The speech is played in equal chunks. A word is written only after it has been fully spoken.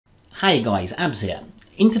Hi guys, Abs here.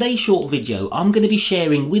 In today's short video, I'm going to be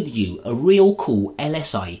sharing with you a real cool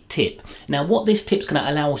LSI tip. Now what this tip's going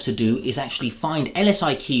to allow us to do is actually find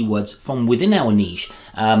LSI keywords from within our niche,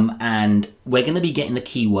 and we're going to be getting the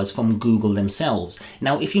keywords from Google themselves.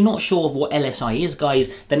 Now if you're not sure of what LSI is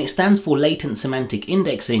guys, then it stands for latent semantic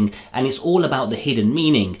indexing, and it's all about the hidden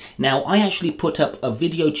meaning. Now I actually put up a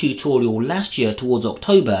video tutorial last year towards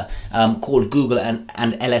October called Google and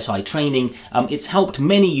LSI training. It's helped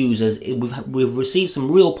many users. We've received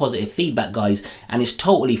some real positive feedback guys, and it's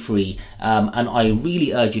totally free, and I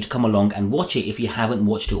really urge you to come along and watch it if you haven't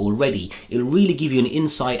watched it already. It'll really give you an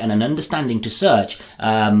insight and an understanding to search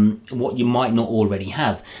what you might not already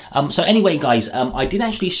have. So anyway guys, I did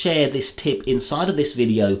actually share this tip inside of this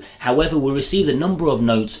video. However, we received a number of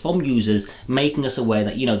notes from users making us aware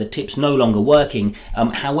that, you know, the tip's no longer working.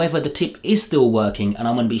 However, the tip is still working, and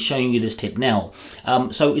I'm going to be showing you this tip now.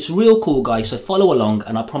 So it's real cool guys, so follow along,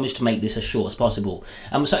 and I promise to make this as short as possible.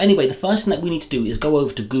 So anyway, the first thing that we need to do is go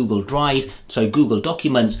over to Google Drive, so Google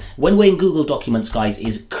Documents. When we're in Google Documents guys,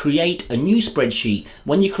 is create a new spreadsheet.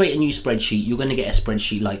 When you create a new spreadsheet, you're going to get a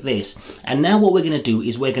spreadsheet like this. And now what we're going to do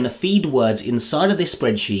is we're going to feed words inside of this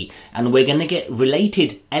spreadsheet, and we're going to get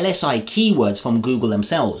related LSI keywords from Google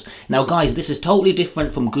themselves. Now guys, this is totally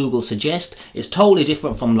different from Google Suggest. It's totally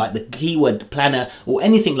different from like the keyword planner or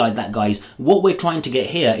anything like that guys. What we're trying to get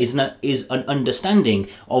here is an understanding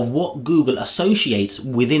of what Google associates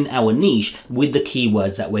within our niche with the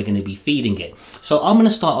keywords that we're going to be feeding it. So I'm going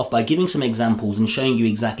to start off by giving some examples and showing you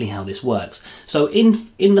exactly how this works. So in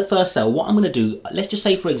the first cell, what I'm going to do, let's just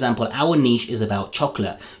say for example our niche is about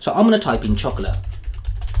chocolate. So I'm going to type in chocolate,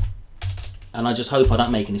 and I just hope I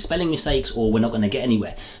don't make any spelling mistakes or we're not going to get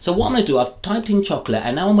anywhere. So what I'm going to do, I've typed in chocolate,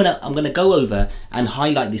 and now I'm going to go over and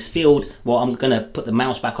highlight this field. Well, I'm going to put the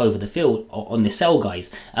mouse back over the field on this cell guys,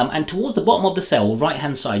 and towards the bottom of the cell right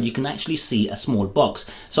hand side you can actually see a small box.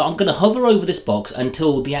 So I'm going to hover over this box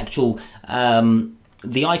until the actual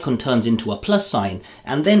the icon turns into a plus sign,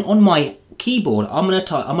 and then on my keyboard I'm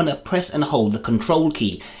going to press and hold the control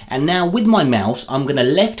key, and now with my mouse I'm going to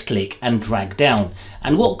left click and drag down.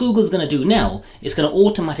 And what Google's going to do now is going to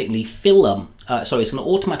automatically fill them it's going to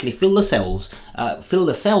automatically fill the cells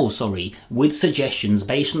with suggestions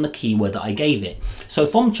based on the keyword that I gave it. So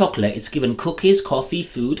from chocolate it's given cookies, coffee,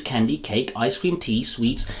 food, candy, cake, ice cream, tea,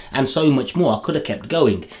 sweets, and so much more. I could have kept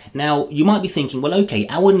going. Now you might be thinking, well okay,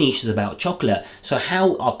 our niche is about chocolate, so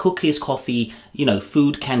how are cookies, coffee, you know,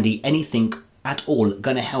 food, candy, anything at all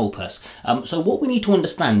going to help us? So what we need to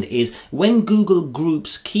understand is when Google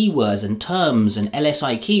groups keywords and terms and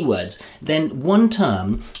LSI keywords, then one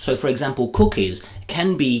term, so for example cookies,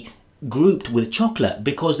 can be grouped with chocolate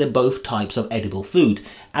because they're both types of edible food.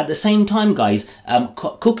 At the same time guys,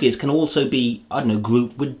 cookies can also be, I don't know,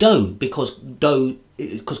 grouped with dough because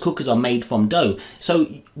cookies are made from dough. So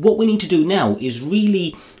what we need to do now is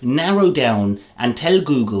really narrow down and tell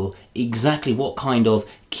Google exactly what kind of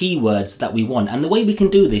keywords that we want. And the way we can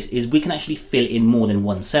do this is we can actually fill in more than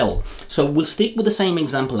one cell. So we'll stick with the same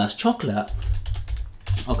example as chocolate.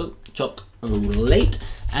 I'll go chocolate.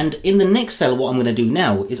 And in the next cell, what I'm going to do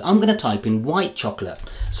now is I'm going to type in white chocolate.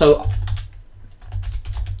 So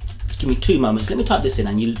give me 2 moments. Let me type this in,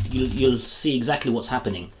 and you'll see exactly what's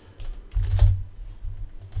happening.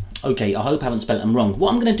 Okay, I hope I haven't spelled them wrong.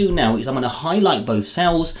 What I'm going to do now is I'm going to highlight both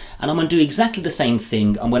cells, and I'm going to do exactly the same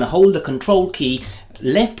thing. I'm going to hold the control key,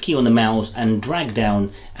 left key on the mouse, and drag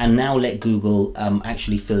down, and now let Google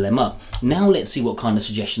actually fill them up. Now let's see what kind of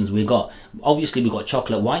suggestions we've got. Obviously we've got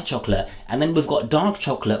chocolate, white chocolate, and then we've got dark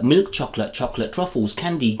chocolate, milk chocolate, chocolate truffles,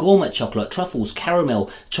 candy, gourmet chocolate, truffles, caramel,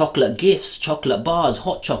 chocolate gifts, chocolate bars,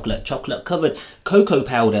 hot chocolate, chocolate covered cocoa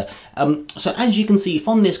powder. So as you can see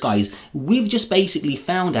from this guys, we've just basically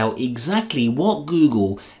found out exactly what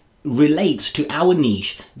Google relates to our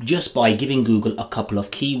niche just by giving Google a couple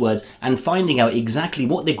of keywords and finding out exactly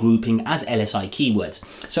what they're grouping as LSI keywords.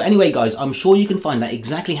 So anyway guys, I'm sure you can find out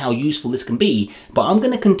exactly how useful this can be, but I'm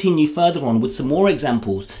going to continue further on with some more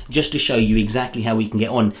examples just to show you exactly how we can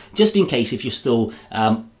get on, just in case if you're still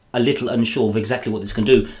a little unsure of exactly what this can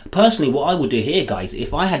do. Personally, what I would do here guys,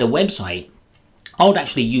 if I had a website, I would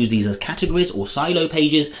actually use these as categories or silo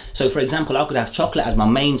pages. So for example, I could have chocolate as my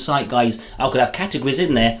main site guys. I could have categories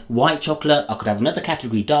in there, white chocolate. I could have another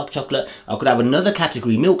category, dark chocolate. I could have another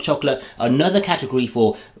category, milk chocolate. Another category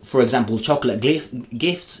for example, chocolate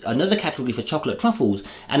gifts. Another category for chocolate truffles.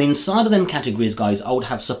 And inside of them categories guys, I would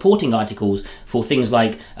have supporting articles for things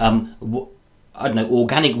like I don't know,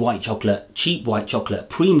 organic white chocolate, cheap white chocolate,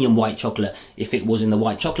 premium white chocolate. If it was in the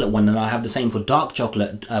white chocolate one, and I have the same for dark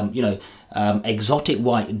chocolate, you know, exotic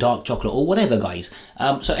white, dark chocolate, or whatever, guys.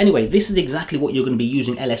 So anyway, this is exactly what you're going to be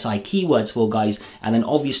using LSI keywords for, guys. And then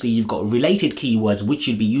obviously you've got related keywords which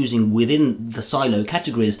you'd be using within the silo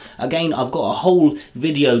categories. Again, I've got a whole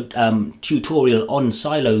video tutorial on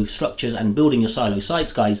silo structures and building your silo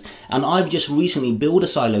sites, guys. And I've just recently built a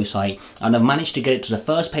silo site and I've managed to get it to the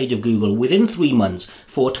first page of Google within 3 months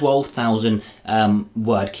for 12,000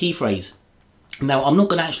 word key phrase. Now, I'm not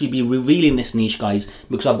going to actually be revealing this niche, guys,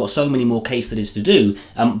 because I've got so many more case studies to do,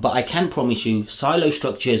 but I can promise you silo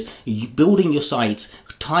structures, building your sites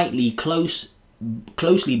tightly,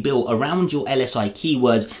 closely built around your LSI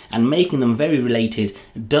keywords and making them very related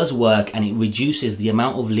does work, and it reduces the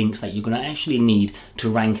amount of links that you're going to actually need to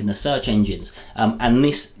rank in the search engines. And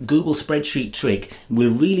this Google spreadsheet trick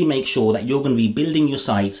will really make sure that you're going to be building your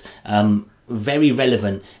sites very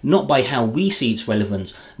relevant, not by how we see its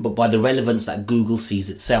relevance, but by the relevance that Google sees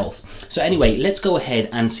itself. So anyway, let's go ahead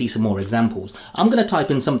and see some more examples. I'm going to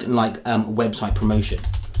type in something like website promotion.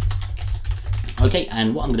 Okay,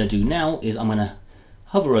 and what I'm going to do now is I'm going to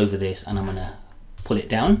hover over this and I'm going to pull it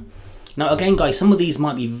down. Now again, guys, some of these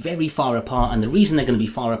might be very far apart, and the reason they're going to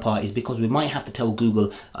be far apart is because we might have to tell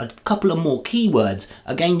Google a couple of more keywords.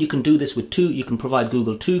 Again, you can do this with two. You can provide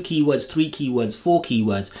Google 2 keywords, 3 keywords, 4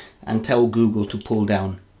 keywords, and tell Google to pull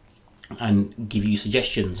down and give you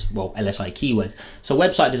suggestions, well, LSI keywords. So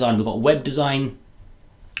website design, we've got web design,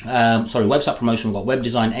 website promotion, we've got web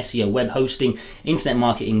design, SEO, web hosting, internet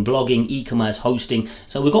marketing, blogging, e-commerce, hosting.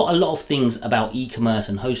 So we've got a lot of things about e-commerce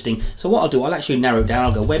and hosting. So what I'll do, I'll actually narrow it down.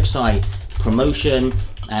 I'll go website promotion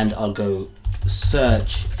and I'll go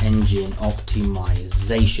search engine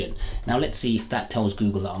optimization. Now let's see if that tells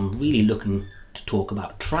Google that I'm really looking to talk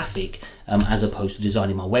about traffic as opposed to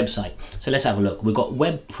designing my website. So let's have a look. We've got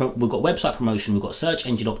website promotion, we've got search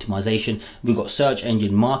engine optimization, we've got search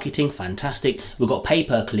engine marketing, fantastic. We've got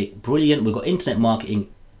pay-per-click, brilliant. We've got internet marketing,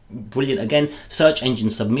 brilliant again. Search engine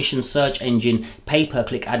submission, search engine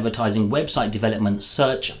pay-per-click advertising, website development,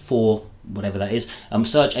 search for whatever that is,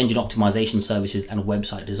 search engine optimization services, and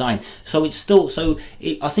website design. So it's still,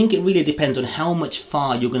 I think it really depends on how much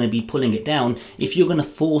far you're going to be pulling it down. If you're going to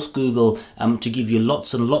force Google to give you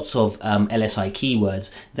lots and lots of LSI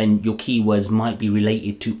keywords, then your keywords might be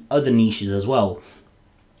related to other niches as well,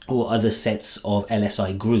 or other sets of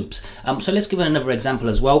LSI groups. So let's give it another example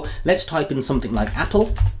as well. Let's type in something like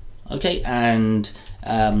Apple, okay, and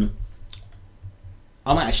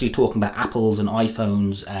I'm actually talking about Apples and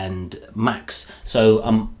iPhones and Macs. So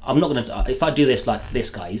I'm not going to, if I do this like this,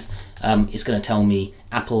 guys, it's going to tell me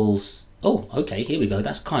Apple's, oh, okay, here we go.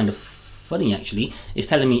 That's kind of funny, actually. It's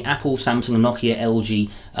telling me Apple, Samsung, Nokia, LG.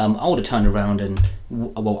 I would have turned around and,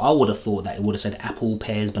 well, I would have thought that it would have said apple,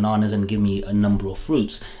 pears, bananas, and give me a number of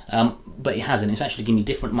fruits. But it hasn't. It's actually giving me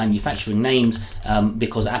different manufacturing names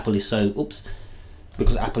because Apple is so,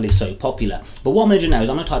 because Apple is so popular. But what I'm going to do now is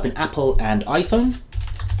I'm going to type in Apple and iPhone.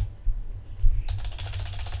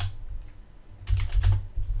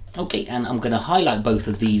 Okay, and I'm going to highlight both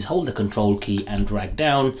of these, hold the control key and drag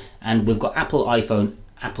down, and we've got Apple, iPhone,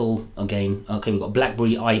 Apple again. Okay, we've got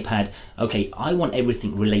BlackBerry, iPad. Okay, I want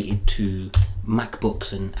everything related to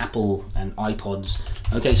MacBooks and Apple and iPods.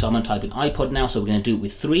 Okay, so I'm going to type in iPod now, so we're going to do it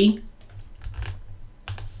with 3.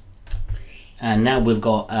 And now we've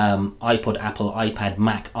got iPod, Apple, iPad,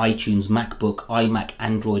 Mac, iTunes, MacBook, iMac,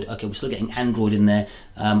 Android. Okay, we're still getting Android in there.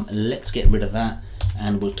 Let's get rid of that,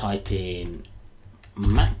 and we'll type in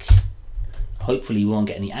Mac. Hopefully we won't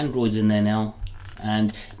get any Androids in there now.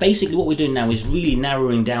 And basically what we're doing now is really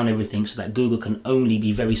narrowing down everything so that Google can only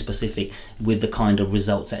be very specific with the kind of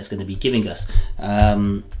results that it's going to be giving us.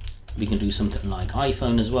 We can do something like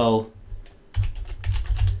iPhone as well.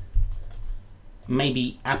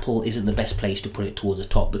 Maybe Apple isn't the best place to put it towards the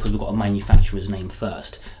top because we've got a manufacturer's name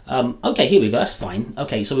first. Okay, here we go, that's fine.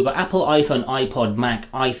 Okay, so we've got Apple, iPhone, iPod, Mac,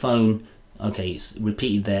 iPhone. Okay, it's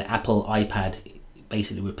repeated there, Apple, iPad,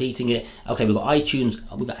 basically repeating it. Okay, we've got iTunes,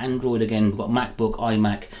 we've got Android again, we've got MacBook,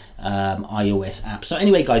 iMac, iOS apps. So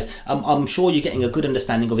anyway, guys, I'm sure you're getting a good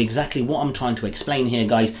understanding of exactly what I'm trying to explain here,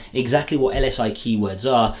 guys, exactly what LSI keywords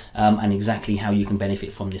are, and exactly how you can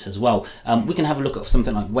benefit from this as well. We can have a look at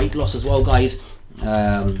something like weight loss as well, guys,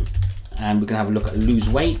 and we can have a look at lose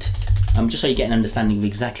weight, just so you get an understanding of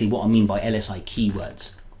exactly what I mean by LSI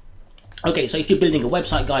keywords. Okay, so if you're building a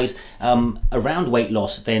website, guys, around weight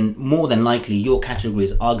loss, then more than likely your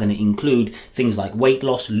categories are going to include things like weight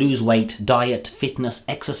loss, lose weight, diet, fitness,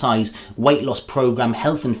 exercise, weight loss program,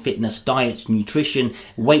 health and fitness, diet, nutrition,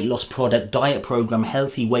 weight loss product, diet program,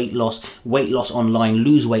 healthy weight loss online,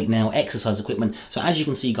 lose weight now, exercise equipment. So as you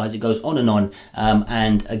can see, guys, it goes on.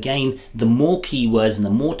 And again, the more keywords and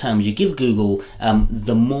the more terms you give Google,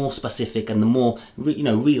 the more specific and the more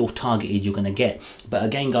real targeted you're going to get. But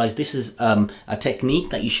again, guys, this is a technique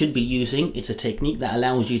that you should be using. It's a technique that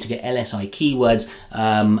allows you to get LSI keywords,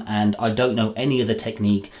 and I don't know any other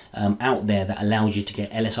technique out there that allows you to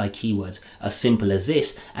get LSI keywords as simple as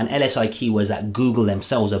this, and LSI keywords that Google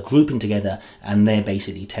themselves are grouping together and they're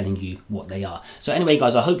basically telling you what they are. So anyway,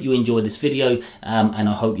 guys, I hope you enjoyed this video, and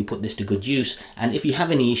I hope you put this to good use. And if you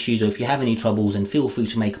have any issues or if you have any troubles, then feel free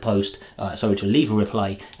to make a post, to leave a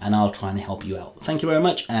reply, and I'll try and help you out. Thank you very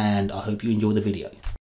much, and I hope you enjoy the video.